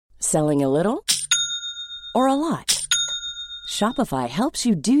Selling a little or a lot? Shopify helps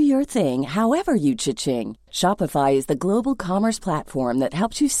you do your thing however you cha-ching. Shopify is the global commerce platform that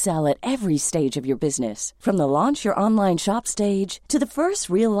helps you sell at every stage of your business. From the launch your online shop stage to the first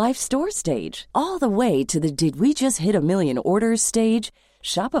real-life store stage, all the way to the did we just hit a million orders stage.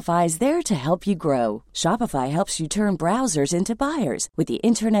 Shopify is there to help you grow. Shopify helps you turn browsers into buyers with the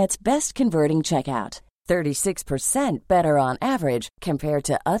internet's best converting checkout. 36% better on average compared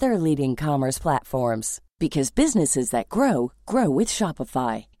to other leading commerce platforms. Because businesses that grow, grow with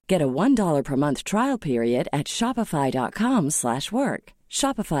Shopify. Get a $1 per month trial period at shopify.com/work.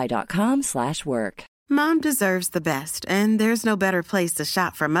 Shopify.com/work. Mom deserves the best, and there's no better place to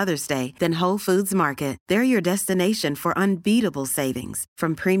shop for Mother's Day than Whole Foods Market. They're your destination for unbeatable savings,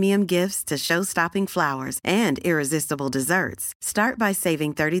 from premium gifts to show-stopping flowers and irresistible desserts. Start by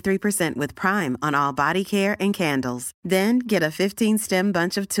saving 33% with Prime on all body care and candles. Then get a 15-stem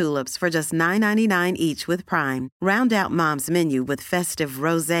bunch of tulips for just $9.99 each with Prime. Round out Mom's menu with festive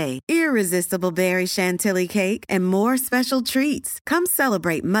rosé, irresistible berry chantilly cake, and more special treats. Come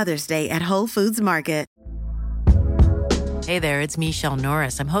celebrate Mother's Day at Whole Foods Market. Hey there, it's Michelle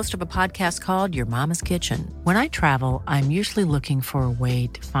Norris. I'm host of a podcast called Your Mama's Kitchen. When I travel, I'm usually looking for a way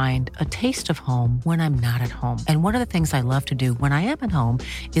to find a taste of home when I'm not at home. And one of the things I love to do when I am at home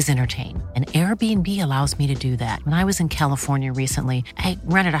is entertain. And Airbnb allows me to do that. When I was in California recently, I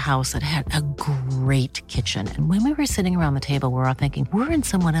rented a house that had a great kitchen. And when we were sitting around the table, we were all thinking, we're in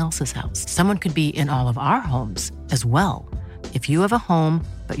someone else's house. Someone could be in all of our homes as well. If you have a home,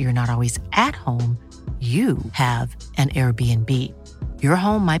 but you're not always at home, you have an Airbnb. Your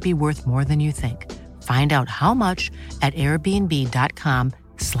home might be worth more than you think. Find out how much at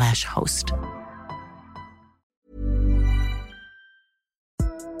airbnb.com/host.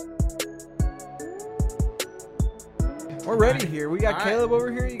 We're ready here. We got Caleb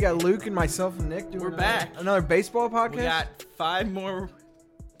over here. You got Luke and myself and Nick doing another baseball podcast. We got five more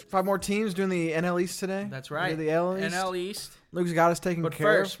teams doing the NL East today. That's right. The NL East. NL East. Luke's got us taken care of. But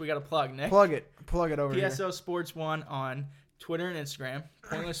first, we got to plug, Nick. Plug it over here. PSO Sports 1 on Twitter and Instagram.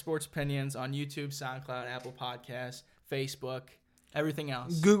 Pointless Sports Opinions on YouTube, SoundCloud, Apple Podcasts, Facebook, everything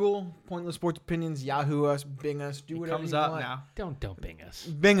else. Google, Pointless Sports Opinions, Yahoo us, Bing us, do whatever you want. Comes up now. Don't Bing us.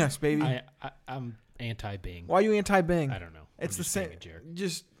 Bing us, baby. I'm anti-Bing. Why are you anti-Bing? I don't know. It's the same.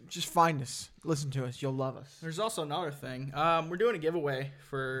 Just find us. Listen to us. You'll love us. There's also another thing. We're doing a giveaway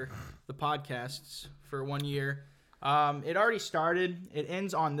for the podcasts for 1 year. It already started. It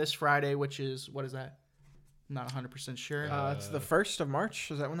ends on this Friday, which is, what is that? I'm not 100% sure. It's the 1st of March.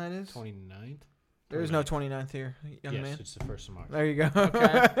 Is that when that is? 29th? There is no 29th here, young man. Yes, it's the 1st of March. There you go.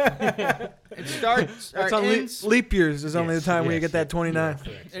 Okay. It starts. It's on leap years is only the time where you get that 29th.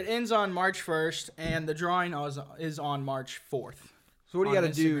 It ends on March 1st, and the drawing is on March 4th. So what do you got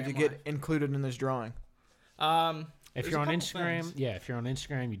to do to get included in this drawing? If you're on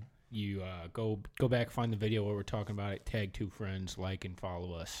Instagram, you go back, find the video where we're talking about it, tag 2 friends, like and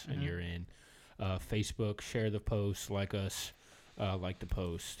follow us, and you're in. Facebook, share the post, like us, like the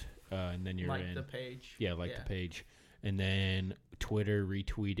post, and then you're in. Like the page. Yeah, the page. And then Twitter,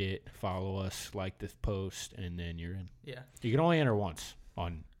 retweet it, follow us, like the post, and then you're in. Yeah. You can only enter once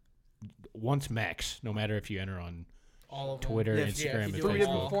max, no matter if you enter on all of Twitter, them. Instagram, and Three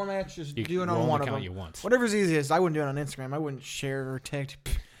different Facebook. formats, just do it on one of them. You once. Whatever's easiest. I wouldn't do it on Instagram. I wouldn't share or tag.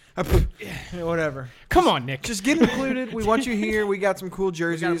 Whatever. Come on, Nick. Just get included. We want you here. We got some cool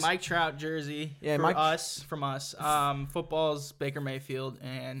jerseys. We got a Mike Trout jersey from us. Football's Baker Mayfield,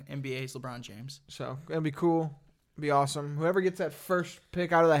 and NBA's LeBron James. So it'll be cool. It'll be awesome. Whoever gets that first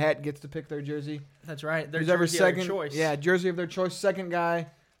pick out of the hat gets to pick their jersey. That's right. Their jersey of their choice. Yeah, jersey of their choice. Second guy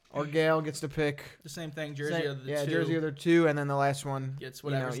or gal gets to pick. The same thing. Jersey of the two. Yeah, jersey of their two, and then the last one gets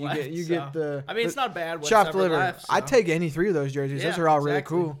whatever's left. Get the. I mean, it's not bad. Chopped liver. Left, so. I'd take any 3 of those jerseys. Yeah, those are all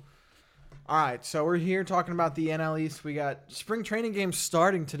exactly. really cool. All right, so we're here talking about the NL East. We got spring training games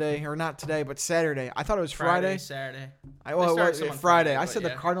starting today, or not today, but Saturday. I thought it was Friday. Saturday. It was Friday. I said yeah.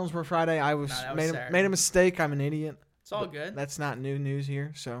 The Cardinals were Friday. I made a mistake. I'm an idiot. It's all good. That's not new news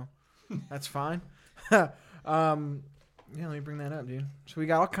here, so that's fine. Yeah, let me bring that up, dude. So we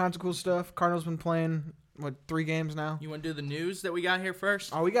got all kinds of cool stuff. Cardinals been playing 3 games now. You want to do the news that we got here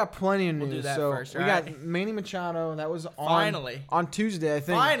first? Oh, we got plenty of news. We'll do that so first. We got Manny Machado. That was finally on Tuesday, I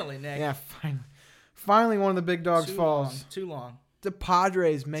think. Finally, Nick. Yeah, finally one of the big dogs falls. Too long. The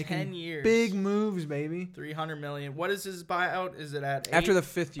Padres making 10 years. Big moves, baby. $300 million. What is his buyout? Is it at 8? After the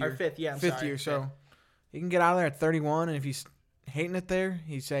 5th year? Or 5th, yeah. Fifth year. So he can get out of there at 31, and if he's hating it there,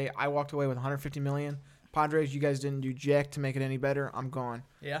 he'd say, "I walked away with $150 million. Padres, you guys didn't do jack to make it any better. I'm gone."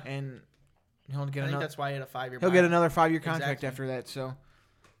 Yeah. And he'll get I think that's why he had a 5-year. He'll get another 5-year contract after that. So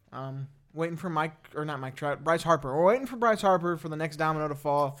Waiting for Bryce Harper. We're waiting for Bryce Harper for the next domino to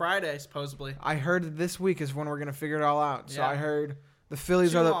fall. Friday, supposedly. I heard that this week is when we're gonna figure it all out. So Yeah. I heard the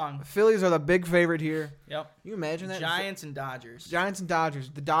Phillies Too are long. the Phillies are the big favorite here. Yep. Can you imagine that? Giants and Dodgers. Giants and Dodgers.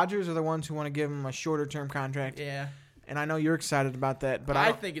 The Dodgers are the ones who want to give him a shorter term contract. Yeah. And I know you're excited about that, but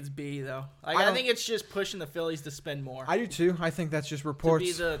I think it's B, though. I think it's just pushing the Phillies to spend more. I do too. I think that's just to reports.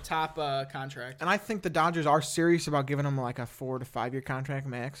 be the top contract. And I think the Dodgers are serious about giving him like a 4 to 5 year contract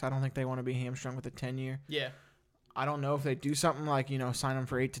max. I don't think they want to be hamstrung with a 10-year. Yeah. I don't know if they do something like, sign him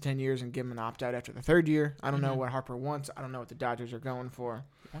for 8 to 10 years and give him an opt out after the 3rd year. I don't know what Harper wants. I don't know what the Dodgers are going for.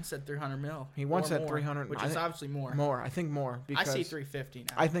 He wants that $300 million. He wants that more, 300, which is obviously more. More. I think more. I Because see 350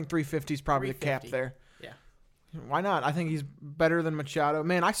 now. I think 350 is probably the cap 350. there. Yeah. Why not? I think he's better than Machado.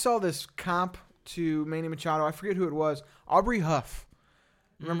 Man, I saw this comp to Manny Machado. I forget who it was. Aubrey Huff.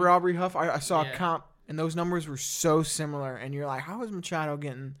 Remember Aubrey Huff? I saw a comp, and those numbers were so similar. And you're like, how is Machado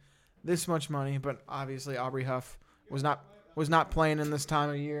getting this much money? But obviously, Aubrey Huff was not playing in this time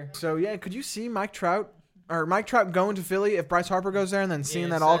of year. So, yeah, could you see Mike Trout going to Philly if Bryce Harper goes there and then seeing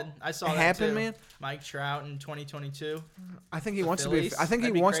that all I saw happen, that too. man? Mike Trout in 2022. I think he wants Phillies? to be. I think he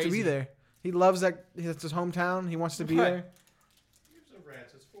That'd be wants to be crazy. there. He loves that. It's his hometown. He wants to be Right. there.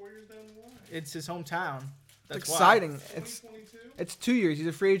 It's 4 years down the line. It's his hometown. That's why. Exciting. 2022? It's 2 years. He's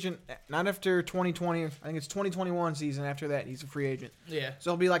a free agent. Not after 2020. I think it's 2021 season. After that, he's a free agent. Yeah.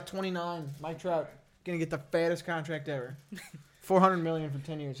 So he'll be like 29. Mike Trout gonna get the fattest contract ever. $400 million for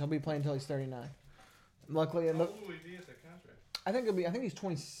 10 years. He'll be playing until he's 39. Luckily, How old will he be at that contract? I think he's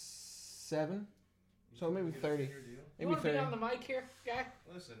 27. So maybe 30. Maybe 30. the mic here, guy?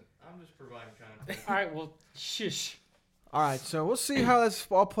 Listen, I'm just providing content. All right, well, shush. All right, so we'll see how this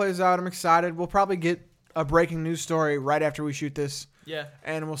all plays out. I'm excited. We'll probably get a breaking news story right after we shoot this, Yeah.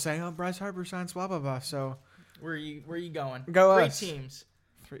 and we'll say, "Oh, Bryce Harper signs blah blah blah." So Where you going? Go Three us. teams.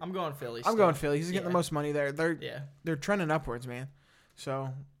 Three. I'm going Phillies. I'm going Philly. He's getting Yeah. the most money there. Yeah. They're trending upwards, man.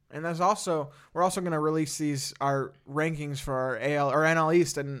 So, and we're also going to release our rankings for our AL or NL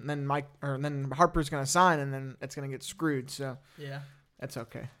East, and then Harper's going to sign, and then it's going to get screwed. So Yeah. that's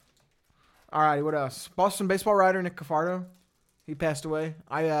okay. All righty, what else? Boston baseball writer Nick Cafardo, he passed away.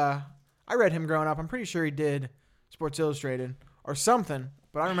 I read him growing up. I'm pretty sure he did Sports Illustrated or something,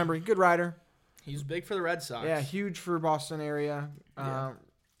 but I remember good writer. He was big for the Red Sox. Yeah, huge for Boston area. Yeah.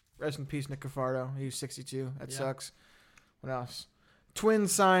 Rest in peace, Nick Cafardo. He was 62. That Yeah. sucks. What else?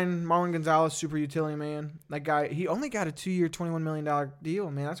 Twins signed Marwin Gonzalez, super utility man. That guy, he only got a 2-year, $21 million deal,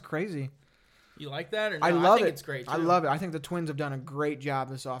 man. That's crazy. You like that or no? I love think it. It's great. Too. I love it. I think the Twins have done a great job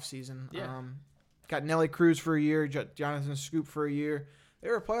this offseason. Yeah. Got Nelly Cruz for a year, Jonathan Scoop for a year. They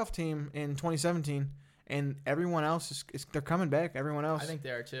were a playoff team in 2017, and everyone else they're coming back. Everyone else. I think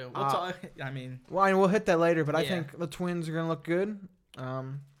they are too. We'll talk. I mean, Well, and we'll hit that later, but I Yeah. think the Twins are going to look good.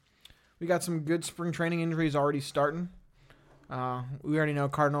 We got some good spring training injuries already starting. We already know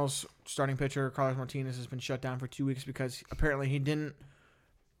Cardinals starting pitcher Carlos Martinez has been shut down for 2 weeks because apparently he didn't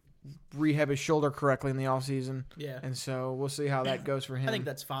rehab his shoulder correctly in the offseason. yeah. And so we'll see how that goes for him. I think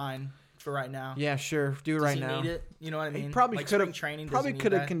that's fine for right now. Yeah, sure. Do it Does right he now. need it? You know what I mean? He probably like could spring have training. probably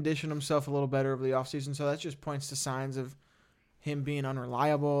could have conditioned himself a little better over the offseason, so that just points to signs of him being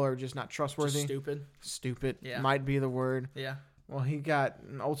unreliable or just not trustworthy. Stupid. Stupid Yeah. might be the word. Yeah. Well, he got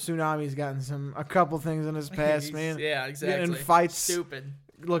old Tsunami's gotten a couple things in his past, He's- man. Yeah, exactly. Getting in fights, Stupid.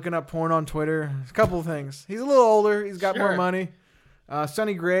 looking up porn on Twitter. A couple of things. He's a little older. He's got more Sure. money.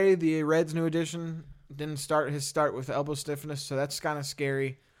 Sonny Gray, the Reds' new addition, didn't start his start with elbow stiffness, so that's kind of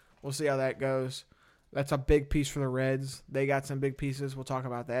scary. We'll see how that goes. That's a big piece for the Reds. They got some big pieces. We'll talk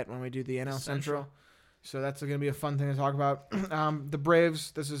about that when we do the NL Central. So that's going to be a fun thing to talk about. The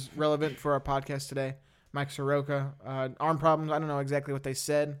Braves, this is relevant for our podcast today. Mike Soroka, arm problems. I don't know exactly what they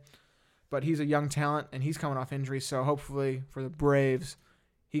said, but he's a young talent, and he's coming off injury. So hopefully for the Braves,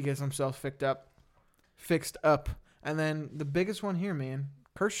 he gets himself fixed up. And then the biggest one here, man,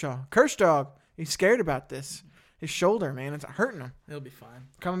 Kershaw, he's scared about this. His shoulder, man, it's hurting him. He'll be fine.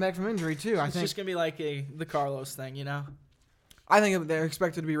 Coming back from injury, too. It's just going to be like the Carlos thing, you know? I think they're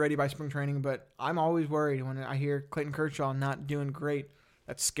expected to be ready by spring training, but I'm always worried when I hear Clayton Kershaw not doing great.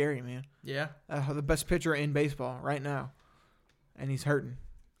 That's scary, man. Yeah. The best pitcher in baseball right now, and he's hurting.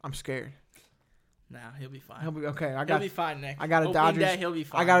 I'm scared. Nah, he'll be fine. He'll be okay. He'll be fine, Nick. I got a Opening Dodgers. Day, he'll be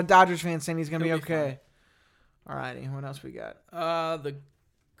fine. I got a Dodgers fan saying he's gonna He'll be be okay. All righty, what else we got? The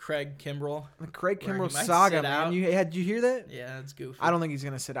Craig Kimbrell. The Craig Where he Kimbrell might saga, sit man. out. Did you hear that? Yeah, that's goofy. I don't think he's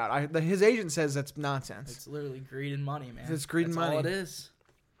gonna sit out. His agent says that's nonsense. It's literally greed and money, man. It's greed and That's money. all it is.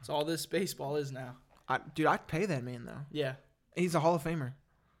 It's all this baseball is now. Dude, I'd pay that man though. Yeah. He's a Hall of Famer.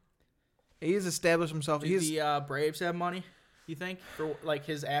 He's established himself. Do the Braves have money? You think for like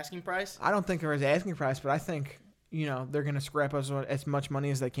his asking price? I don't think they're his asking price, but I think they're gonna scrap us as much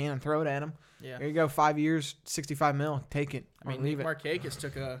money as they can and throw it at him. Yeah. There you go, 5 years, $65 million. Take it. I mean, leave Nick it. Markakis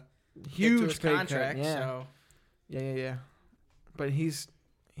took a Huge hit to his pay cut, contract. yeah. So Yeah. But he's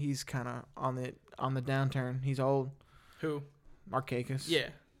kind of on the downturn. He's old. who? Markakis. Yeah.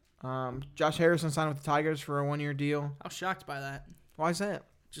 Josh Harrison signed with the Tigers for a 1-year deal. I was shocked by that. Why is that?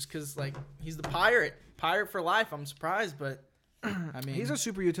 Just because like he's the pirate for life. I'm surprised, but I mean, He's a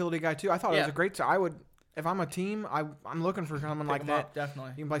super utility guy too. I thought it was Yeah. a great. If I'm a team, I'm looking for someone like pick him that. up,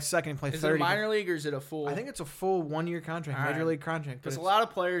 definitely. You can play second, play Is it 30. a minor league or is it a full? I think it's a full 1-year contract, All major right. league contract. because but a lot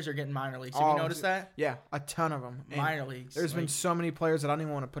of players are getting minor leagues. Have Oh, you noticed that? yeah, a ton of them. Minor leagues. There's been like, so many players that I don't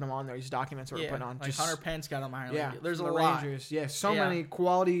even want to put them on there. These documents that we're putting on. like Just, Hunter Pence got a minor yeah, league. There's a the lot. Rangers. Yeah, so Yeah. many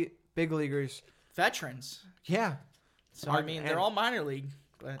quality big leaguers. Veterans. Yeah, So I mean, they're all minor league.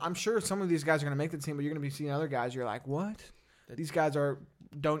 But I'm sure some of these guys are going to make the team, but you're going to be seeing other guys. You're like, what? These guys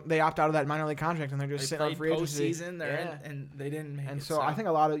they opt out of that minor league contract and they're just they sitting on played free agency. postseason. They're in, and they didn't make And it. so I think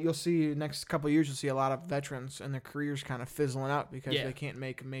you'll see next couple of years, you'll see a lot of veterans and their careers kind of fizzling out because Yeah. they can't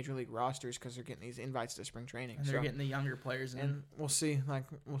make major league rosters because they're getting these invites to spring training. and they're So- getting the younger players in. and we'll see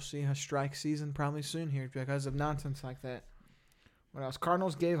a strike season probably soon here because of nonsense like that. What else?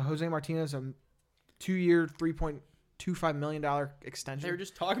 Cardinals gave Jose Martinez a 2-year, $3.25 million extension. They were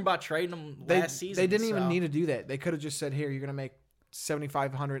just talking about trading them They last season. They didn't so. even need to do that. They could have just said, "Here, you're going to make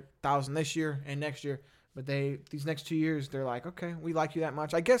 $7,500,000 this year and next year." But these next 2 years, they're like, "Okay, we like you that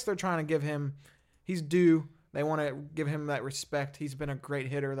much." I guess they're trying to give him, he's due. They want to give him that respect. He's been a great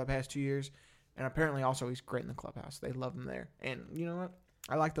hitter the past 2 years, and apparently also he's great in the clubhouse. They love him there. And you know what?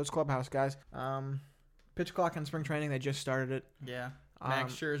 I like those clubhouse guys. Pitch clock in spring training, they just started it. Yeah.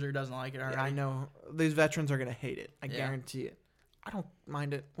 Max Scherzer doesn't like it already. I know these veterans are going to hate it. I Yeah. guarantee it. I don't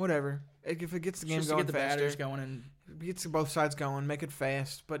mind it. Whatever. If it gets the game Just to going get the faster, batters going and gets both sides going, make it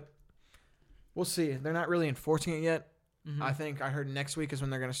fast. But we'll see. They're not really enforcing it yet. mm-hmm. I think I heard next week is when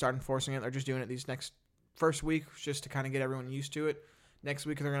they're going to start enforcing it. They're just doing it these first week just to kind of get everyone used to it. Next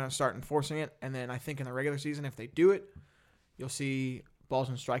week they're going to start enforcing it, and then I think in the regular season, if they do it, you'll see balls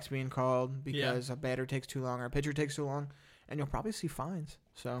and strikes being called because a batter takes too long or a pitcher takes too long, and you'll probably see fines.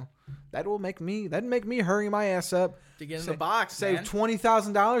 So that'd make me hurry my ass up to get in the box. Save man.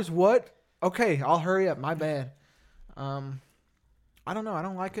 $20,000. What? Okay, I'll hurry up. My bad. I don't know. I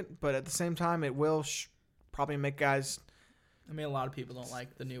don't like it, but at the same time, it will probably make guys. I mean, a lot of people don't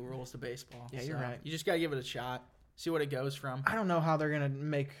like the new rules to baseball. Yeah, you're right. You just got to give it a shot. See what it goes from. I don't know how they're gonna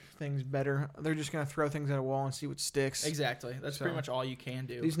make things better. They're just gonna throw things at a wall and see what sticks. Exactly. That's So, pretty much all you can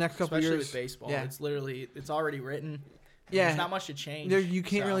do. these next couple especially years, with baseball. yeah. It's already written. Yeah, There's not much to change. you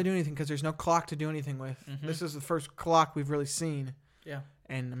can't so, really do anything because there's no clock to do anything with. Mhm. This is the first clock we've really seen. Yeah.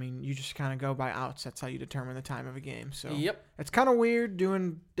 And I mean, you just kind of go by outs. That's how you determine the time of a game. So Yep. it's kind of weird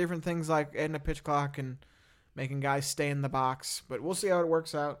doing different things like adding a pitch clock and making guys stay in the box. But we'll see how it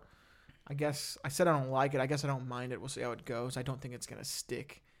works out. I guess I said I don't like it. I guess I don't mind it. We'll see how it goes. I don't think it's gonna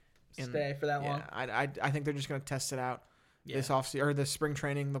stick. Stay for that long. I think they're just gonna test it out Yeah. this offseason or this spring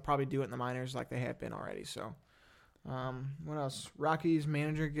training. They'll probably do it in the minors like they have been already. So, what else? Rockies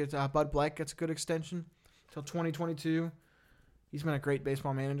manager gets Bud Black gets a good extension till 2022. He's been a great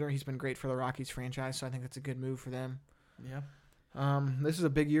baseball manager. He's been great for the Rockies franchise, so I think that's a good move for them. Yeah. This is a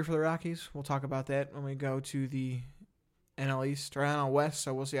big year for the Rockies. We'll talk about that when we go to the NL East or NL West,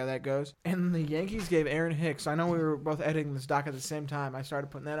 so we'll see how that goes. And the Yankees gave Aaron Hicks. I know we were both editing this doc at the same time. I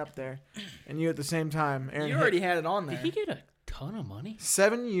started putting that up there, and you at the same time. Aaron You Hicks, already had it on there. Did he get a ton of money?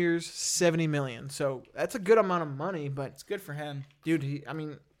 7 years, $70 million. So that's a good amount of money. But It's good for him. dude,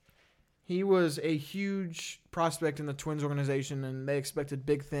 he was a huge prospect in the Twins organization, and they expected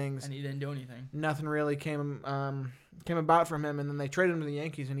big things. And he didn't do anything. Nothing really came about from him, and then they traded him to the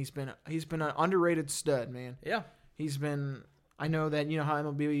Yankees, and he's been an underrated stud, man. Yeah. He's been. I know that you know how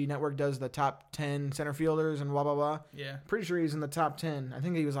MLB Network does the top 10 center fielders and blah blah blah. Yeah. Pretty sure he's in the top 10. I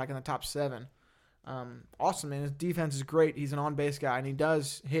think he was like in the top 7. Awesome, man. His defense is great. He's an on base guy, and he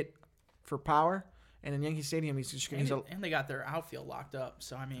does hit for power. And in Yankee Stadium, And they got their outfield locked up.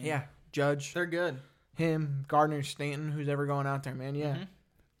 So, I mean, yeah. Judge, they're good. him, Gardner, Stanton, who's ever going out there, man. Yeah, Mhm.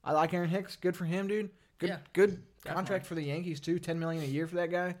 I like Aaron Hicks. Good for him, dude. Good, Yeah, good definitely. contract for the Yankees too. $10 million a year for that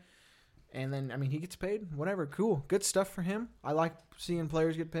guy. And then he gets paid. Whatever, cool, good stuff for him. I like seeing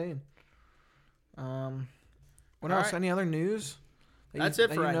players get paid. What All else? right. Any other news? That's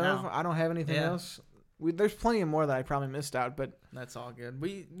it for right know of? now. I don't have anything Yeah. else. There's plenty more that I probably missed out, but That's all good.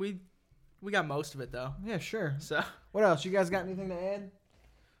 We got most of it, though. yeah, sure. So, What else? You guys got anything to add?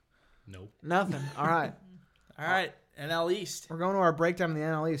 Nope. Nothing. All right. all right. NL East. We're going to our breakdown of the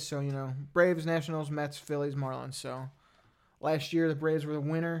NL East. So, Braves, Nationals, Mets, Phillies, Marlins. So, Last year, the Braves were the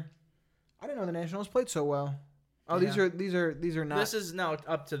winner. I didn't know the Nationals played so well. Oh, Yeah. these are not. This is no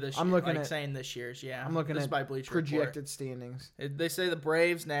up to this year. I'm looking like at- saying this year's, yeah. I'm looking this at is by Bleacher projected standings. Report. They say the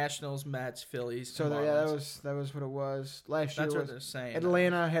Braves, Nationals, Mets, Phillies. So and yeah, Marlins. that was what it was. Last That's year what was they're saying.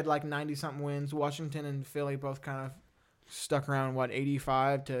 Atlanta had like 90-something wins. Washington and Philly both kind of stuck around,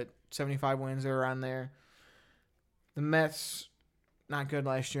 85 to 75 wins. They're around there. The Mets, not good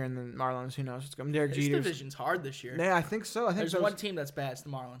last year, and the Marlins, who knows what's going. Derek This Jeter's. division's hard this year. Yeah, I think so. I think There's those- one team that's bad. It's the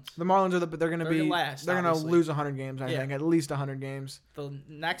Marlins. The Marlins are they're going to They're be gonna last, They're going to obviously. lose 100 games. I Yeah. think at least 100 games. The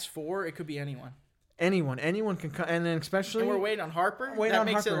next 4, it could be anyone. Anyone can come, and then especially And we're waiting on Harper. waiting that on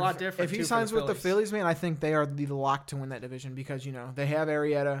makes it a Harper. lot different. If he too, signs for with the Phillies, man, I think they are the lock to win that division because they have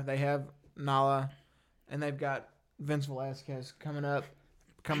Arrieta, they have Nala, and they've got Vince Velasquez coming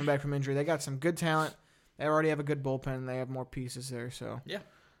back from injury. They got some good talent. They already have a good bullpen. They have more pieces there. So Yeah.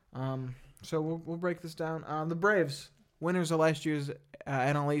 So we'll break this down. The Braves, winners of last year's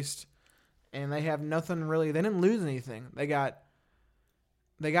NL East, and they have nothing really. They didn't lose anything. They got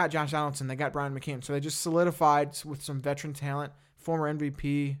Josh Donaldson. They got Brian McCann. So they just solidified with some veteran talent. Former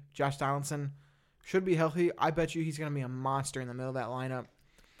MVP Josh Donaldson should be healthy. I bet you he's going to be a monster in the middle of that lineup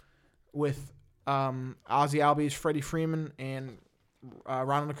with Ozzy Albies, Freddie Freeman, and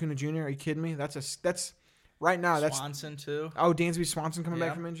Ronald Acuna Jr. Are you kidding me? That's right now. That's Swanson too. Dansby Swanson coming Yeah.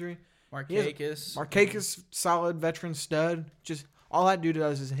 back from injury. Markakis. Markakis, solid veteran stud. Just all that dude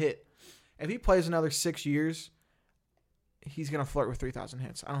does is hit. If he plays another 6 years, he's gonna flirt with 3,000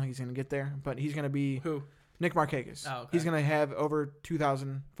 hits. I don't think he's gonna get there, but he's gonna be Who? Nick Markakis. Oh, okay. He's gonna have over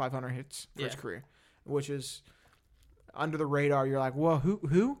 2,500 hits for his Yeah. career, which is under the radar. You're like, whoa,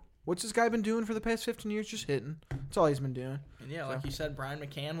 who? What's this guy been doing for the past 15 years? Just hitting. That's all he's been doing. And yeah, like you said, Brian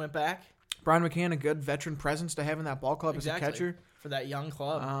McCann went back. Brian McCann, a good veteran presence to have in that ball club Exactly. as a catcher. For that young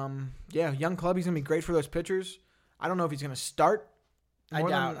club. Yeah, young club. He's gonna be great for those pitchers. I don't know if he's gonna start. I more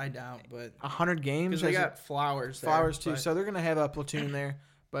doubt, than but 100 games. because they as a- got Flowers there. Flowers too, but- so they're gonna have a platoon there.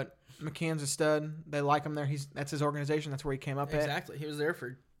 But McCann's a stud. They like him there. That's his organization. That's where he came up Exactly. He was there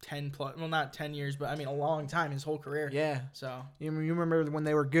for 10 plus, well, not 10 years, but I mean a long time, his whole career. at. Yeah, So you remember when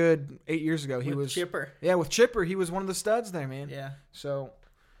they were good 8 years ago? He with was Chipper. Yeah, with Chipper, he was one of the studs there, man. Yeah. So,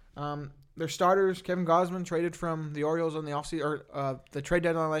 their starters, Kevin Gausman, traded from the Orioles on the offseason or the trade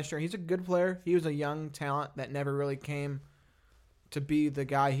deadline last year. He's a good player. He was a young talent that never really came to be the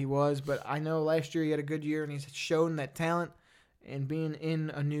guy he was. But I know last year he had a good year, and he's shown that talent. And being in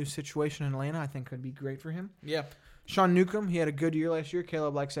a new situation in Atlanta, I think could be great for him. Yeah. Sean Newcomb, he had a good year last year.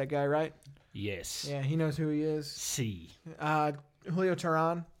 Caleb likes that guy, right? Yes. Yeah, he knows who he is. C. Julio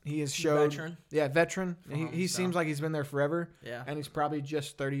Teheran, he has showed. Veteran. Yeah, veteran. He From seems like he's been there forever. Yeah. And he's probably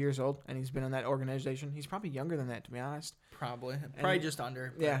just 30 years old, and he's been in that organization. He's probably younger than that, to be honest. Probably just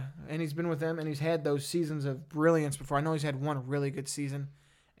under. But Yeah, and he's been with them, and he's had those seasons of brilliance before. I know he's had one really good season,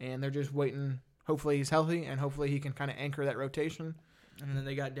 and they're just waiting. Hopefully he's healthy, and hopefully he can kind of anchor that rotation. And then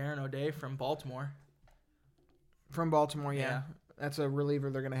they got Darren O'Day from Baltimore. From Baltimore, yeah. Yeah. That's a reliever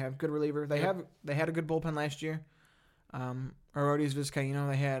they're going to have. Good reliever. They had a good bullpen last year. Arodys Vizcaíno,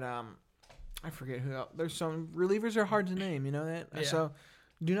 they had I forget who else. There's some relievers are hard to name, you know that? Yeah. So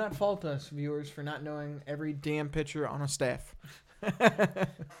do not fault us, viewers, for not knowing every damn pitcher on a staff.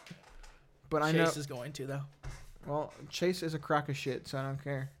 But I know Chase is going to, though. well, Chase is a crock of shit, so I don't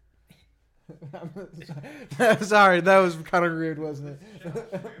care. Sorry, that was kind of rude, wasn't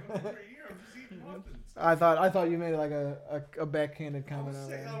it? I thought you made like a backhanded comment on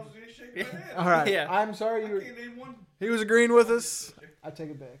that. All right. Yeah. I'm sorry you were. He was agreeing with us. I take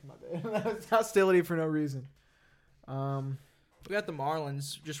it back. My bad. That was hostility for no reason. We got the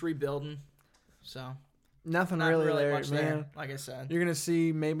Marlins just rebuilding. So, Nothing not really, really there, much man. there, like I said. You're gonna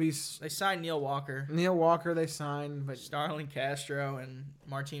see maybe They signed Neil Walker, Neil Walker. They signed, but Starling Castro, and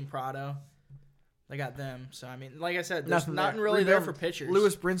Martin Prado. They got them. So, I mean, like I said, there's nothing really there for pitchers.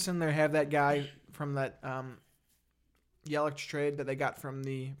 Lewis Brinson, they have that guy from that Yelich trade that they got from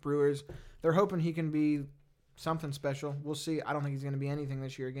the Brewers. They're hoping he can be something special. We'll see. I don't think he's going to be anything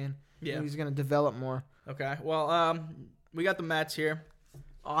this year again. I Yeah. think he's going to develop more. Okay. Well, we got the Mets here.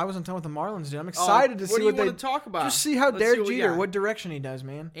 Oh, I wasn't done with the Marlins, dude. I'm excited to see what what do they you want to talk about. just see how Let's Derek what we Jeter, got. what direction he does,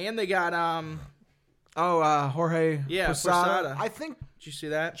 man. And they got Jorge Posada. Posada. I think Did you see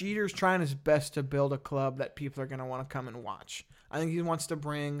that? Jeter's trying his best to build a club that people are going to want to come and watch. I think he wants to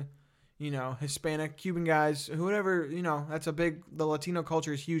bring, Hispanic, Cuban guys, whoever, that's the Latino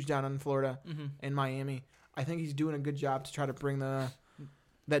culture is huge down in Florida and Miami. I think he's doing a good job to try to bring that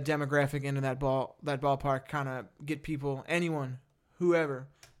demographic into that ballpark, kind of get people, anyone, whoever,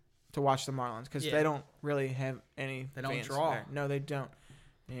 to watch the Marlins because they don't really have any They don't fans draw. there. No, they don't.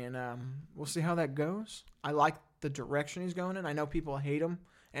 And we'll see how that goes. I like the direction he's going in. I know people hate him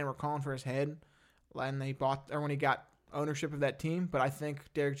and were calling for his head when he got ownership of that team, but I think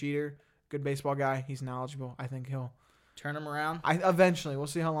Derek Jeter, good baseball guy, he's knowledgeable. I think he'll turn him around. Eventually. We'll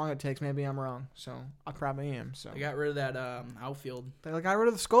see how long it takes. Maybe I'm wrong, so I probably am. So They got rid of that outfield. They got rid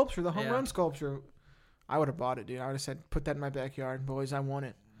of the sculpture, the home run sculpture. I would have bought it, dude. I would have said, put that in my backyard. Boys, I want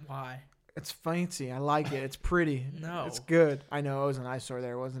it. Why? It's fancy. I like it. It's pretty. No. It's good. I know. It was an eyesore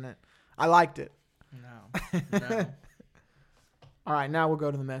there, wasn't it? I liked it. No. All right, now we'll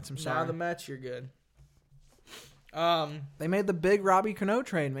go to the Mets. I'm sorry. Now the Mets, you're good. They made the big Robbie Cano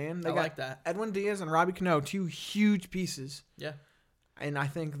trade, man. They I got like that. Edwin Diaz and Robbie Cano, 2 huge pieces. Yeah. And I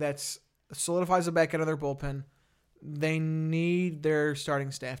think that solidifies the back end of their bullpen. They need their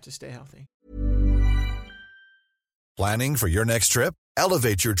starting staff to stay healthy. Planning for your next trip?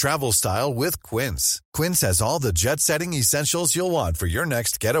 Elevate your travel style with Quince. Quince has all the jet-setting essentials you'll want for your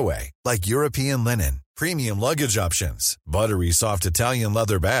next getaway, like European linen, premium luggage options, buttery soft Italian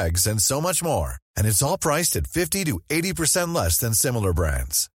leather bags, and so much more. And it's all priced at 50 to 80% less than similar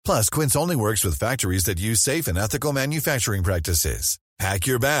brands. Plus, Quince only works with factories that use safe and ethical manufacturing practices. Pack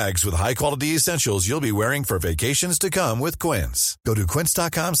your bags with high-quality essentials you'll be wearing for vacations to come with Quince. Go to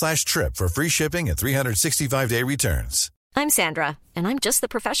quince.com/trip for free shipping and 365-day returns. I'm Sandra, and I'm just the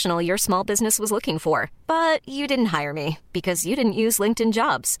professional your small business was looking for. But you didn't hire me because you didn't use LinkedIn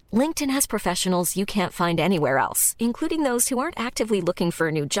Jobs. LinkedIn has professionals you can't find anywhere else, including those who aren't actively looking for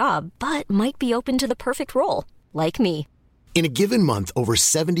a new job, but might be open to the perfect role, like me. In a given month, over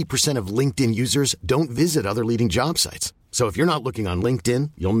 70% of LinkedIn users don't visit other leading job sites. So if you're not looking on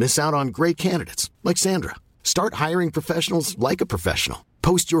LinkedIn, you'll miss out on great candidates like Sandra. Start hiring professionals like a professional.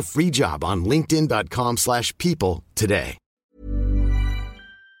 Post your free job on linkedin.com/people today.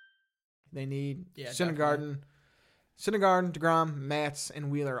 They need Syndergaard, DeGrom, Matz,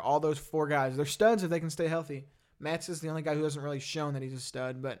 and Wheeler. All those 4 guys. They're studs if they can stay healthy. Matz is the only guy who hasn't really shown that he's a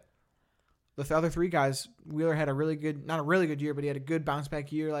stud, but the other 3 guys, Wheeler had not a really good year, but he had a good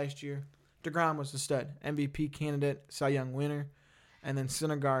bounce-back year last year. DeGrom was the stud, MVP candidate, Cy Young winner. And then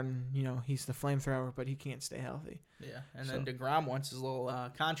Syndergaard, he's the flamethrower, but he can't stay healthy. Yeah, and then DeGrom wants his little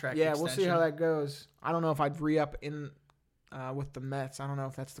contract Yeah, extension. we'll see how that goes. I don't know if I'd re-up with the Mets. I don't know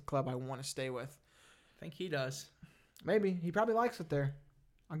if that's the club I want to stay with. I think he does. Maybe. He probably likes it there.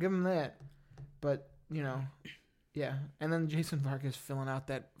 I'll give him that. But, yeah. And then Jason Vargas filling out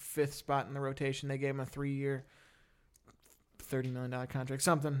that 5th spot in the rotation. They gave him a 3-year, $30 million contract.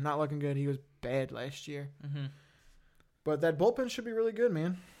 Something. Not looking good. He was bad last year. Mm-hmm. But that bullpen should be really good,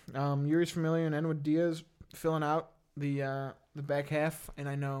 man. Urias Familia and Edwin Diaz filling out the back half. And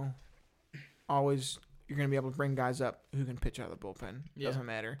I know always you're going to be able to bring guys up who can pitch out of the bullpen. Yeah. Doesn't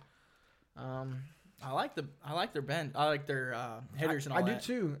matter. I like their bench. I like their hitters and all that. I do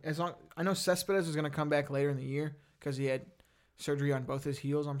too. I know Cespedes is going to come back later in the year because he had surgery on both his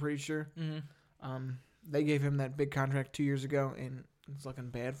heels, I'm pretty sure. Mm-hmm. They gave him that big contract 2 years ago, and it's looking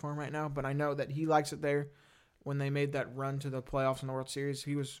bad for him right now. But I know that he likes it there. When they made that run to the playoffs in the World Series,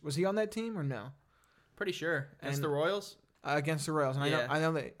 was he on that team or no? Pretty sure. Against And- the Royals? Against the Royals, and Yeah. I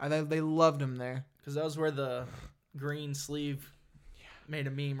know they loved him there, Because that was where the green sleeve made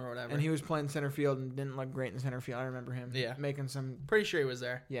a meme or whatever. and he was playing center field and didn't look great in center field. I remember him, Yeah. making some. Pretty sure he was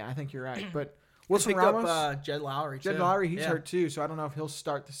there. Yeah, I think you're right. But We Wilson picked Ramos, up Jed Lowry, too. Jed Lowry, he's Yeah. hurt too, so I don't know if he'll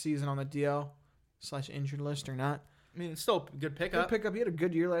start the season on the DL/injured list or not. I mean, it's still a good pickup. Good pickup. He had a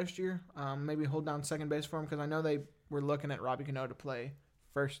good year last year. Maybe hold down second base for him because I know they were looking at Robbie Cano to play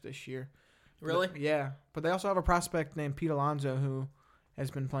first this year. Really? Yeah, but they also have a prospect named Pete Alonso who has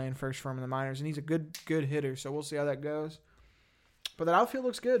been playing first for him in the minors, and he's a good hitter. So we'll see how that goes. But that outfield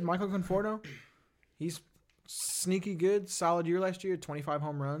looks good. Michael Conforto, he's sneaky good, solid year last year, 25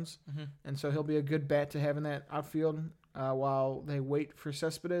 home runs, and so he'll be a good bat to have in that outfield while they wait for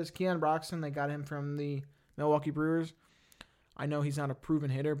Cespedes. Keon Broxton, they got him from the Milwaukee Brewers. I know he's not a proven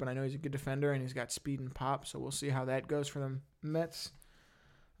hitter, but I know he's a good defender, and he's got speed and pop, so we'll see how that goes for the Mets.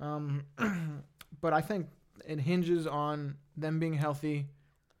 But I think it hinges on them being healthy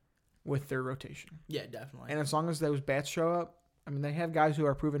with their rotation. Yeah, definitely. And as long as those bats show up, I mean, they have guys who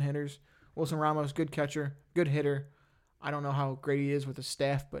are proven hitters. Wilson Ramos, good catcher, good hitter. I don't know how great he is with the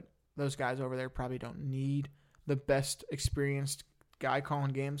staff, but those guys over there probably don't need the best experienced guy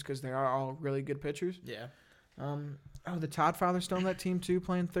calling games because they are all really good pitchers. Yeah. The Todd father's still on that team too,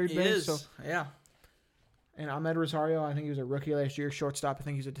 playing third He base. is. So, Yeah. and Ahmed Rosario, I think he was a rookie last year, shortstop. I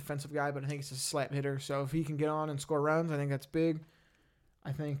think he's a defensive guy, but I think he's a slap hitter. So if he can get on and score runs, I think that's big.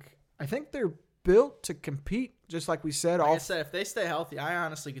 I think they're built to compete, just like we said. Like I said, if they stay healthy, I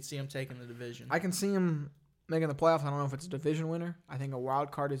honestly could see them taking the division. I can see him making the playoffs. I don't know if it's a division winner. I think a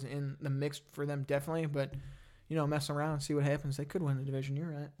wild card is in the mix for them definitely, but mess around and see what happens. They could win the division.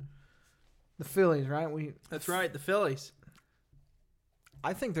 You're right. The Phillies, right? That's right, the Phillies.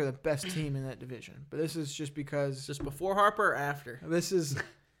 I think they're the best team in that division, but this is just because. Just before Harper or after? This is.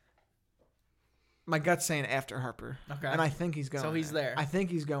 My gut's saying after Harper. Okay. And I think he's going. So he's there. I think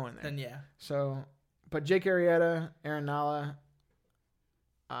he's going there. Then yeah. So, but Jake Arrieta, Aaron Nola,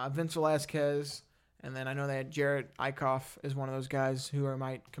 Vince Velasquez, and then I know they had Jarrett Eichhoff is one of those guys who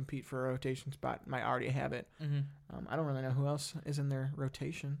might compete for a rotation spot. Might already have it. Mm-hmm. I don't really know who else is in their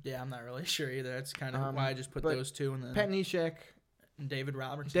rotation. Yeah, I'm not really sure either. That's kind of why I just put those two and then Pat Neshek. And David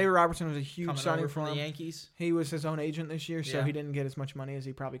Robertson. David Robertson was a huge coming signing over for from him. the Yankees. He was his own agent this year, so Yeah. he didn't get as much money as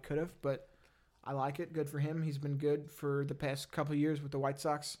he probably could have. But I like it. Good for him. He's been good for the past couple of years with the White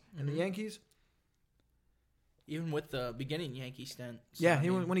Sox and the Yankees. Even with the beginning Yankee stint. So Yeah,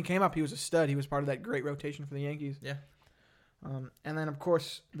 when he came up, he was a stud. He was part of that great rotation for the Yankees. Yeah. And then, of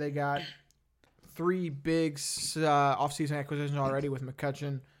course, they got 3 big offseason acquisitions already with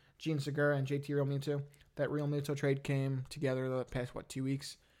McCutchen, Gene Segura, and JT Realmuto. That Realmuto trade came together the past, 2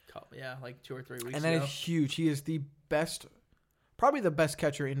 weeks? Yeah, like 2 or 3 weeks and that ago. is huge. He is the best, probably the best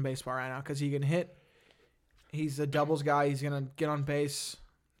catcher in baseball right now because he can hit. He's a doubles guy. He's going to get on base.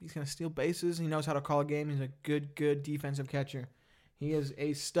 He's going to steal bases. He knows how to call a game. He's a good defensive catcher. He is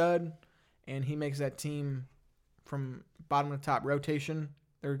a stud, and he makes that team from bottom to top rotation.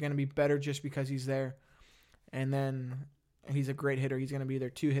 They're going to be better just because he's there. And then he's a great hitter. He's going to be their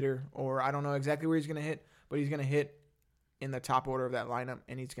 2-hitter, or I don't know exactly where he's going to hit, but he's going to hit in the top order of that lineup,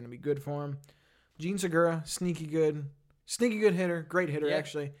 and he's going to be good for him. Gene Segura, sneaky good hitter, great hitter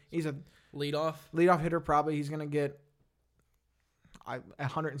actually. He's a leadoff hitter probably. He's going to get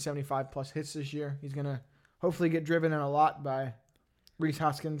 175 plus hits this year. He's going to hopefully get driven in a lot by Rhys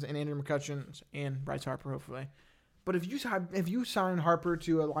Hoskins and Andrew McCutchen and Bryce Harper hopefully. But if you sign Harper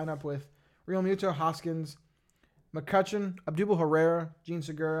to a lineup with Realmuto, Hoskins, McCutchen, Abdul Herrera, Gene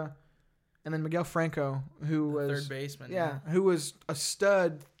Segura, and then Miguel Franco, who was third baseman. Yeah, who was a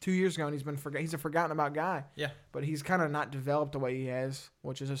stud 2 years ago, and he's a forgotten about guy. Yeah, but he's kind of not developed the way he has,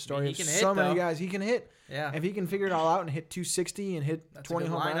 which is a story of so many guys. He can hit. Yeah, if he can figure it all out and hit 260 and hit 20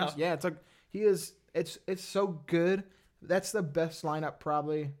 home runs, yeah, it's so good. That's the best lineup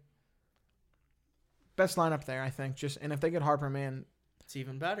probably. Best lineup there, I think. And if they get Harper, man, it's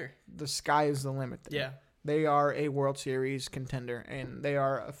even better. The sky is the limit there. Yeah. They are a World Series contender, and they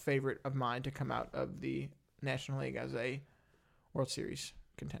are a favorite of mine to come out of the National League as a World Series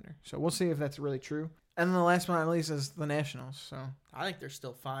contender. So we'll see if that's really true. And then the last but not least is the Nationals. So I think they're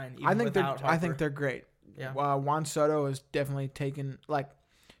still fine. I think they're great. Yeah. Juan Soto is definitely taken.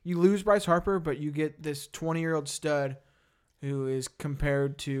 You lose Bryce Harper, but you get this 20-year-old stud who is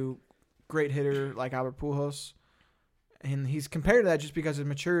compared to great hitter like Albert Pujols, and he's compared to that just because of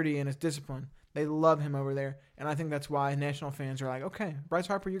maturity and his discipline. They love him over there, and I think that's why National fans are like, okay, Bryce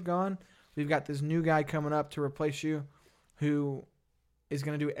Harper, you're gone. We've got this new guy coming up to replace you who is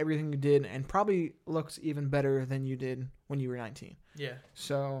going to do everything you did and probably looks even better than you did when you were 19. Yeah.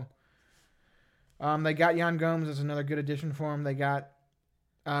 So they got Yan Gomes as another good addition for him. They got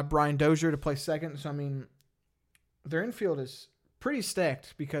Brian Dozier to play second. So, I mean, their infield is pretty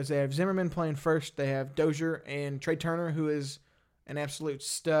stacked because they have Zimmerman playing first. They have Dozier and Trey Turner, who is an absolute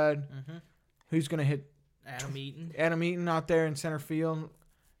stud. Mm-hmm. Who's going to hit Adam Eaton out there in center field.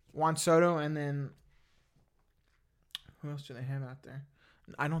 Juan Soto, and then who else do they have out there?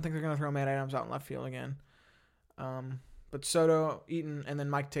 I don't think they're going to throw Matt Adams out in left field again. But Soto, Eaton, and then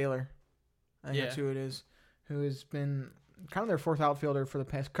Mike Taylor. I think that's who it is, who has been kind of their fourth outfielder for the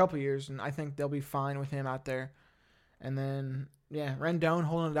past couple of years, and I think they'll be fine with him out there. And then, Rendon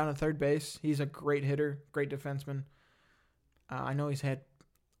holding it down at third base. He's a great hitter, great defenseman. I know he's had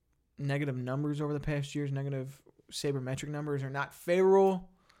negative numbers over the past years. Negative sabermetric numbers are not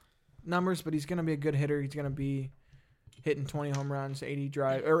favorable numbers, but he's going to be a good hitter. He's going to be hitting 20 home runs, 80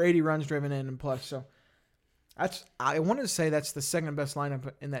 runs driven in and plus. So I wanted to say that's the second best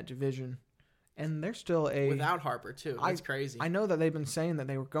lineup in that division, and they're still without Harper too. That's crazy. I know that they've been saying that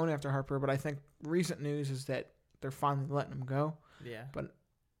they were going after Harper, but I think recent news is that they're finally letting him go. Yeah, but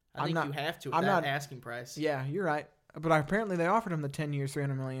I think you have to. I'm not asking price. Yeah, you're right. But apparently they offered him the 10 years,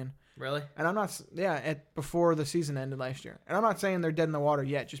 $300 million. Really? And I'm not. Before the season ended last year. And I'm not saying they're dead in the water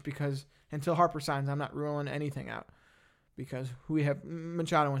yet, just because until Harper signs, I'm not ruling anything out, because we have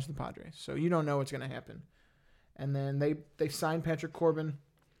Machado went to the Padres, so you don't know what's going to happen. And then they signed Patrick Corbin.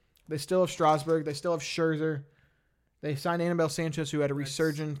 They still have Strasburg. They still have Scherzer. They signed Anibal Sanchez, who had a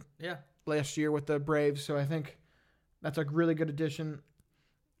resurgence last year with the Braves. So I think that's a really good addition.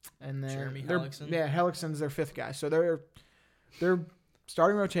 And then Jeremy Hellickson. Hellickson's their fifth guy. So their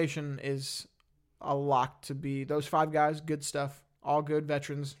starting rotation is a lock to be those 5 guys. Good stuff, all good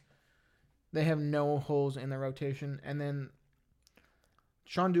veterans. They have no holes in their rotation, and then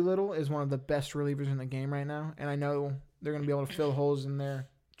Sean Doolittle is one of the best relievers in the game right now, and I know they're going to be able to fill holes in there.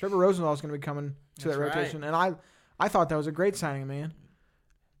 Trevor Rosenthal is going to be coming to that rotation, and I thought that was a great signing, man.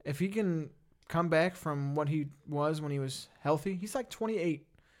 If he can come back from what he was when he was healthy, he's like 28.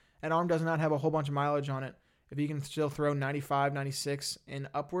 That arm does not have a whole bunch of mileage on it. If he can still throw 95, 96, and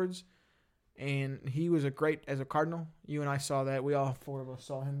upwards, and he was a great as a Cardinal. You and I saw that. We all 4 of us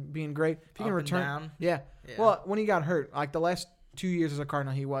saw him being great. If he can return, down. Yeah. Well, when he got hurt, like the last 2 years as a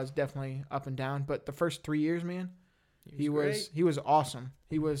Cardinal, he was definitely up and down. But the first 3 years, man, he was awesome.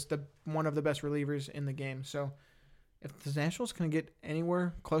 He was one of the best relievers in the game. So if the Nationals can get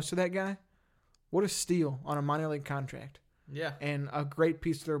anywhere close to that guy, what a steal on a minor league contract. Yeah. And a great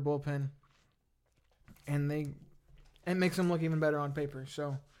piece to their bullpen. And it makes them look even better on paper.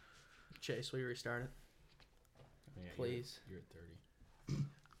 So, Chase, will you restart it? Yeah, Please. You're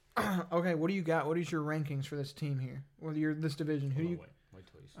at 30. Okay, what do you got? What is your rankings for this team here? Well, this division. Who do you? Wait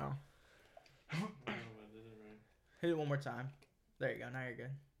till you see. Oh, Hit it one more time. There you go. Now you're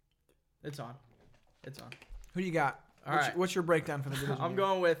good. It's on. who do you got? All right. What's your breakdown for the division? I'm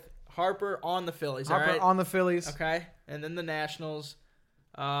going with Harper on the Phillies. Harper all right? on the Phillies. Okay, and then the Nationals.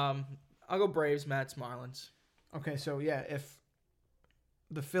 I'll go Braves, Mets, Marlins. Okay, so yeah, if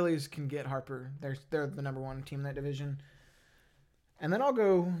the Phillies can get Harper, they're the number 1 team in that division. And then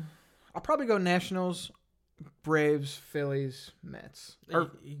I'll probably go Nationals, Braves, Phillies, Mets.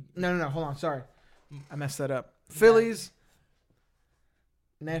 Or no, hold on, sorry. I messed that up. Phillies,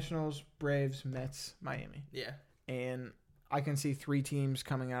 Nationals, Braves, Mets, Miami. Yeah. And I can see 3 teams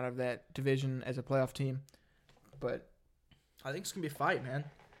coming out of that division as a playoff team. But I think it's going to be a fight, man.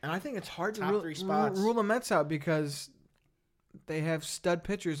 and I think it's hard Top to 3 spots. rule the Mets out because they have stud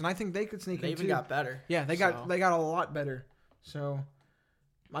pitchers, and I think they could sneak in. They even got better. Yeah, they got a lot better. So,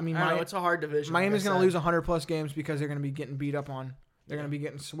 I mean, it's a hard division. Miami's going to lose 100+ games because they're going to be getting beat up on. They're going to be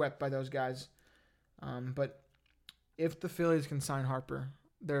getting swept by those guys. But if the Phillies can sign Harper,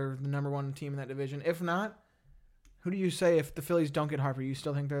 they're the number 1 team in that division. If not, who do you say if the Phillies don't get Harper? You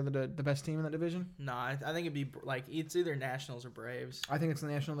still think they're the best team in that division? No, I think it'd be like it's either Nationals or Braves. I think it's the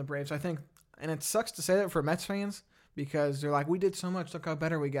Nationals and the Braves. I think, and it sucks to say that for Mets fans because they're like, we did so much. Look how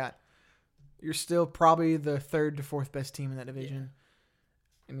better we got. You're still probably the 3rd to 4th best team in that division.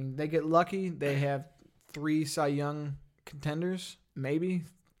 Yeah. I mean, they get lucky. They have 3 Cy Young contenders. Maybe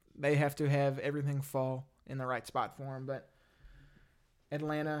they have to have everything fall in the right spot for them. But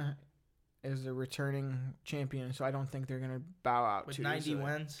Atlanta is a returning champion, so I don't think they're going to bow out with too 90 easily.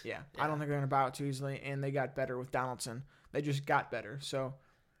 wins. Yeah, I don't think they're going to bow out too easily, and they got better with Donaldson. They just got better, so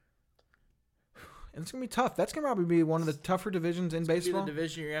and it's going to be tough. That's going to probably be one of the tougher divisions in baseball. Be the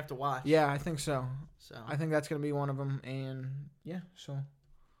division you have to watch. Yeah, I think so. So I think that's going to be one of them, and yeah, so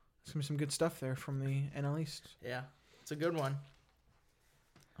it's going to be some good stuff there from the NL East. Yeah, it's a good one.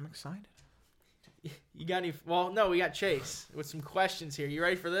 I'm excited. You got any? Well, no, we got Chase with some questions here. You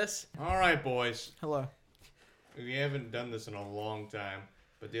ready for this? All right, boys. Hello. We haven't done this in a long time,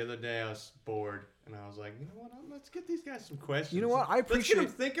 but the other day I was bored, and I was like, you know what? Let's get these guys some questions. You know what? I appreciate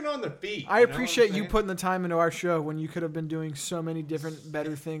Let's get them thinking on their feet. I appreciate you saying? putting the time into our show when you could have been doing so many different,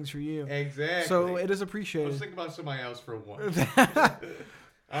 better things for you. Exactly. So it is appreciated. Let's think about somebody else for once.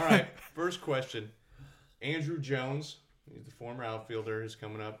 All right, first question. Andrew Jones, he's the former outfielder, is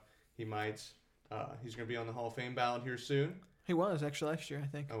coming up. He's going to be on the Hall of Fame ballot here soon. He was actually last year, I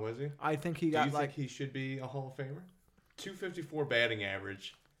think. Oh, was he? I think he Do got you think he should be a Hall of Famer? 254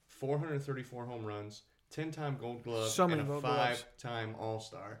 average, 434 home runs, 10-time Gold Glove, and a 5-time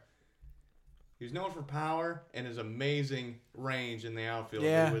All-Star. He's known for power and his amazing range in the outfield.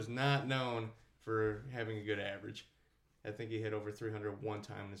 Yeah. He was not known for having a good average. I think he hit over 300 one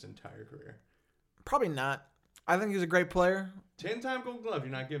time in his entire career. Probably not. I think he's a great player. 10-time Gold Glove,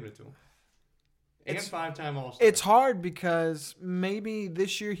 you're not giving it to him. And 5-time All-Star. It's hard because maybe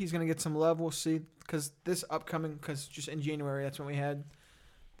this year he's going to get some love. We'll see. Because just in January, that's when we had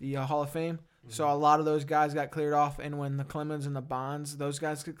the Hall of Fame. Mm-hmm. So a lot of those guys got cleared off. And when the Clemens and the Bonds, those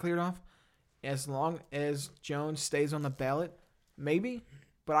guys get cleared off, as long as Jones stays on the ballot, maybe.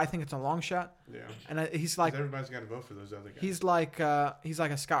 But I think it's a long shot. Yeah. And he's like, everybody's got to vote for those other guys. He's like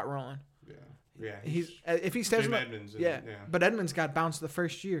a Scott Rowland. Yeah, if he stays Jim on Edmonds. But Edmonds got bounced the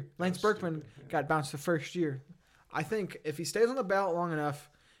first year. Lance Berkman got bounced the first year. I think if he stays on the ballot long enough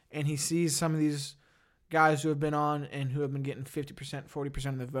and he sees some of these guys who have been on and who have been getting 50%, 40%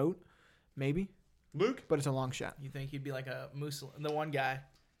 of the vote, maybe. Luke? But it's a long shot. You think he'd be like a Mussolini? The one guy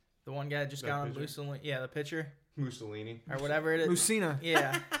that just got on Mussolini. Yeah, the pitcher. Mussolini. Or whatever it is. Mussina.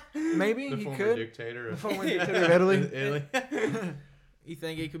 Yeah. Maybe the he former could. Dictator of Former dictator of Italy. Italy. You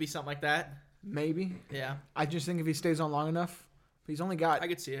think it could be something like that? Maybe. Yeah. I just think if he stays on long enough, he's only got. I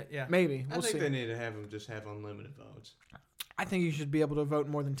could see it. Yeah. Maybe. I We'll think see. they need to have him just have unlimited votes. I think you should be able to vote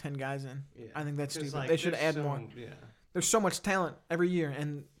more than 10 guys in. Yeah. I think that's 'Cause, stupid. like, They should there's add so- more. Yeah. There's so much talent every year,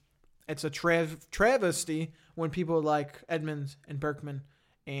 and it's a travesty when people like Edmonds and Berkman,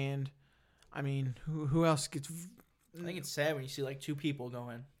 and I mean, who else gets? I think it's sad when you see like 2 people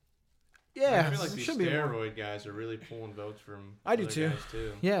going. Yeah, I feel like it these should be more. steroid guys are really pulling votes from I do other too. guys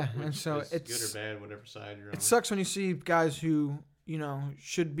too. Yeah, Which and so is it's good or bad, whatever side you're on. it sucks when you see guys who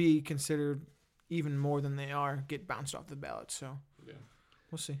should be considered even more than they are get bounced off the ballot. So Yeah.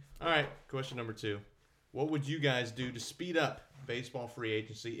 we'll see. All right, question number 2. What would you guys do to speed up baseball free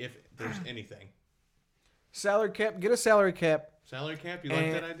agency if there's anything? Salary cap. Get a salary cap. Salary cap? You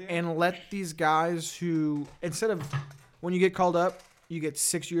like that idea? And let these guys who, instead of when you get called up, you get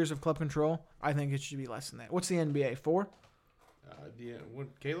 6 years of club control. I think it should be less than that. What's the NBA? 4? Yeah, what,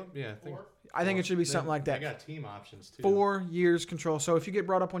 Caleb? Yeah, I think it should be something like that. They got team options too. 4 years control. So if you get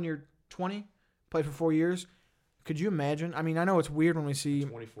brought up when you're 20, play for 4 years. Could you imagine? I mean, I know it's weird when we see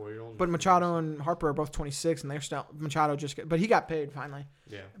 24-year-old. But Machado and Harper are both 26, and they're still Machado but he got paid finally.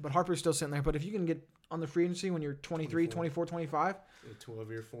 Yeah. But Harper's still sitting there. But if you can get on the free agency when you're 23, 24, 25, A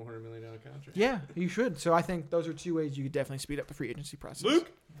 12-year, $400 million contract. yeah, you should. So I think those are 2 ways you could definitely speed up the free agency process.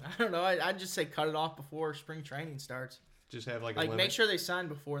 Luke? I don't know. I'd just say cut it off before spring training starts. Just have like a Like limit. make sure they sign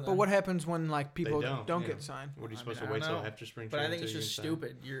before then. But what happens when like They people don't don't yeah. get signed? What are you I supposed mean, to I wait don't till know. after spring But training? I think it's till you just can sign?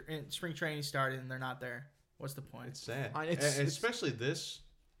 stupid. You're in spring training started and they're not there. What's the point? It's sad. It's especially this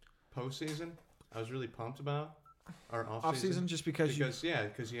postseason. I was really pumped about our off season just because you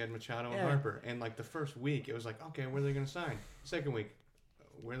because you had Machado and Harper, and like the first week it was like, okay, where are they going to sign? Second week,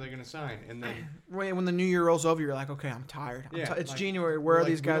 where are they going to sign? And then when the new year rolls over, you're like, okay, I'm tired. It's like, January. Where are like,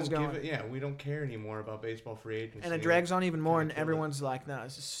 these guys we don't going? give it- we don't care anymore about baseball free agency. And it drags on even more, and Kinda killed it. everyone's like, no,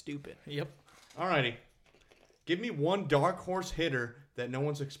 this is stupid. Yep. Alrighty, give me one dark horse hitter that no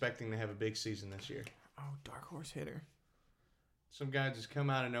one's expecting to have a big season this year. Oh, dark horse hitter. Some guy just come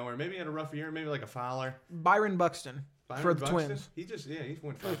out of nowhere. Maybe had a rough year. Maybe like a Fowler. Byron Buxton for the Buxton? Twins. He just he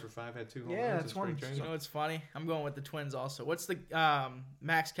went 5 for 5, had 2 home Yeah, runs that's in spring one. training. You know what's funny? I'm going with the Twins also. What's the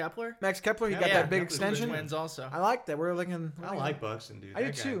Max Kepler? Max Kepler, he Yeah, got yeah, that big Kepler's extension. The Twins also. I like that. We're looking. I like Buxton, dude. I do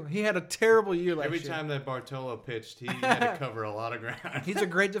That guy. too. He had a terrible year last Every year. time that Bartolo pitched, he had to cover a lot of ground. He's a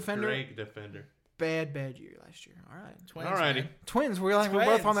great defender. Great defender. Bad year last year. All right. Twins, Alrighty. man. Twins. We're both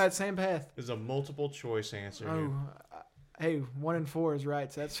on Twins. that same path. There's a multiple choice answer here. Oh, hey, 1 and 4 is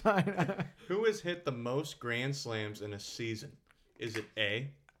right, so that's fine. Who has hit the most grand slams in a season? Is it A,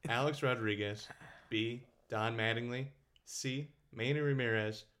 Alex Rodriguez, B, Don Mattingly, C, Manny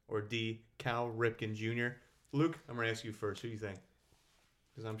Ramirez, or D, Cal Ripken Jr.? Luke, I'm going to ask you first. Who do you think?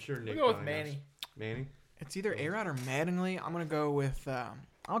 Because I'm sure Nick We'll go with probably knows. Manny. Manny? It's either A-Rod or Mattingly. I'm gonna go with.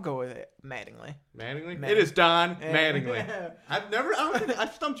 I'll go with it. Mattingly. Mattingly? Mattingly. It is Don Yeah. Mattingly.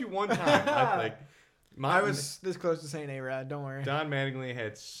 I've stumped you one time, I think. I was this close to saying A-Rod. Don't worry. Don Mattingly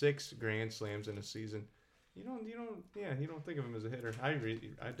had 6 grand slams in a season. You don't think of him as a hitter. I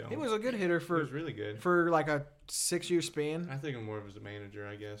don't. He was a good hitter He for was really good. for like a 6-year span. I think of him more of as a manager,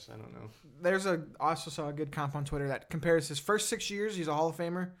 I guess. I don't know. There's also saw a good comp on Twitter that compares his first 6 years, he's a Hall of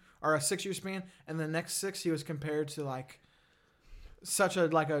Famer, or a 6-year span, and the next 6 he was compared to like such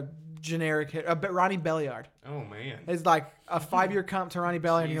a generic hit. Ronnie Belliard. Oh man. It's like a 5-year comp to Ronnie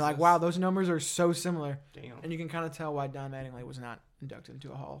Belliard, and you're like, Jesus. wow, those numbers are so similar. Damn. And you can kind of tell why Don Mattingly was not inducted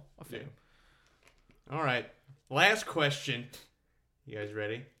into a Hall of Fame. All right. Last question. You guys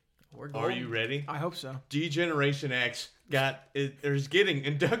ready? We're Are you ready? I hope so. D-Generation X is getting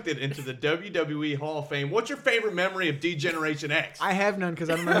inducted into the WWE Hall of Fame. What's your favorite memory of D-Generation X? I have none because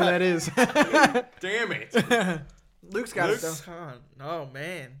I don't know who that is. Damn it. Luke's got it, though. Oh,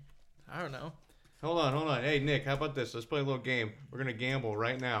 man. I don't know. Hold on. Hey, Nick, how about this? Let's play a little game. We're going to gamble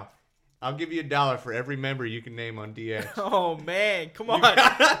right now. I'll give you $1 for every member you can name on DX. Oh, man. Come on.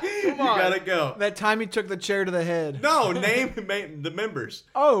 You gotta go. That time he took the chair to the head. No, name the members.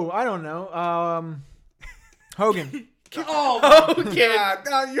 Oh, I don't know. Hogan. Oh, okay.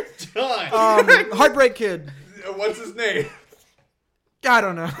 God, you're done. Heartbreak Kid. What's his name? I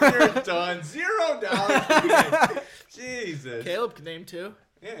don't know. You're done. $0. Jesus. Caleb can name 2.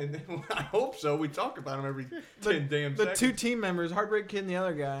 Yeah, I hope so. We talk about him every 10 damn The seconds. 2 team members, Heartbreak Kid and the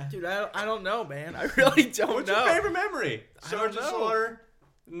other guy. Dude, I don't know, man. I really don't What's know. your favorite memory? I don't Sergeant know. Slaughter,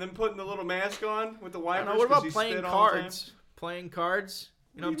 and then putting the little mask on with the I wipers. don't know. What 'cause about he playing spit all the time? cards? Playing cards?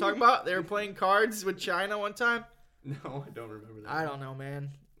 You know what I'm talking about? They were playing cards with China one time. No, I don't remember that. I don't know,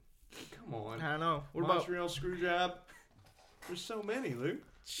 man. Come on. I don't know. What about Montreal Screwjob? There's so many, Luke.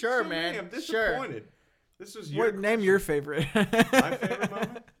 Sure, man. I'm disappointed. Sure. This was your name your favorite. My favorite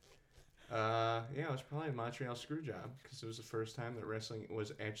moment? It was probably a Montreal Screwjob because it was the first time that wrestling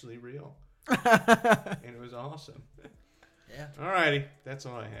was actually real. And it was awesome. Yeah. Alrighty. That's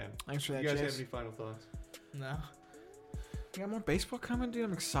all I had. Thanks for that, You guys Chase. have any final thoughts? No. You got more baseball coming, dude?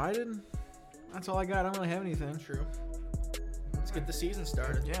 I'm excited. That's all I got. I don't really have anything. True. Let's get the season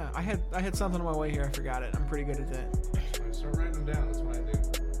started. Yeah, I had something on my way here. I forgot it. I'm pretty good at that. Start writing them down. That's what I do.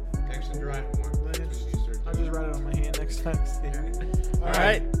 Text and drive more. I'll just write it on my hand next time. All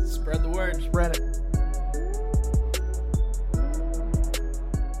right. Spread the word. Spread it.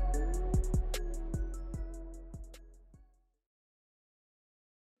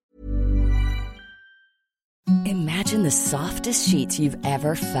 Imagine the softest sheets you've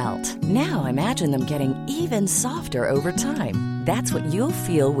ever felt. Now imagine them getting even softer over time. That's what you'll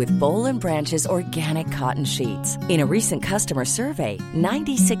feel with Boll & Branch's organic cotton sheets. In a recent customer survey,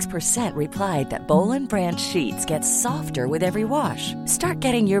 96% replied that Boll & Branch sheets get softer with every wash. Start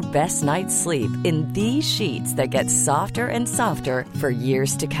getting your best night's sleep in these sheets that get softer and softer for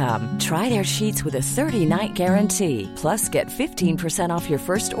years to come. Try their sheets with a 30-night guarantee. Plus, get 15% off your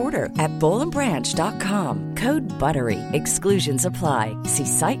first order at bollandbranch.com. Code BUTTERY. Exclusions apply. See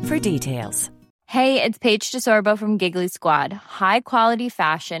site for details. Hey, it's Paige DeSorbo from Giggly Squad. High quality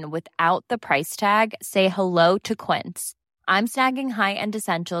fashion without the price tag. Say hello to Quince. I'm snagging high-end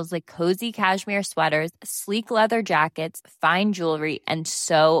essentials like cozy cashmere sweaters, sleek leather jackets, fine jewelry, and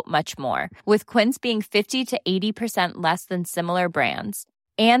so much more. With Quince being 50 to 80% less than similar brands.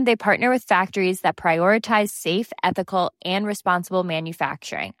 And they partner with factories that prioritize safe, ethical, and responsible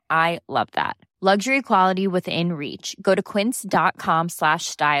manufacturing. I love that. Luxury quality within reach. Go to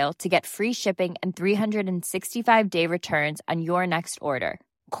quince.com/style to get free shipping and 365-day returns on your next order.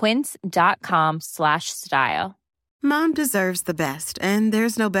 Quince.com/style. Mom deserves the best, and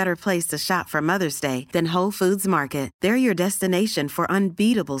there's no better place to shop for Mother's Day than Whole Foods Market. They're your destination for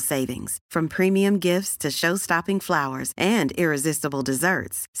unbeatable savings, from premium gifts to show-stopping flowers and irresistible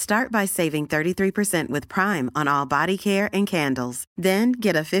desserts. Start by saving 33% with Prime on all body care and candles. Then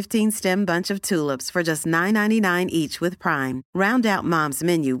get a 15-stem bunch of tulips for just $9.99 each with Prime. Round out Mom's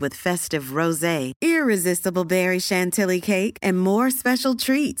menu with festive rosé, irresistible berry chantilly cake, and more special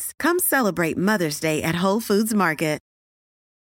treats. Come celebrate Mother's Day at Whole Foods Market.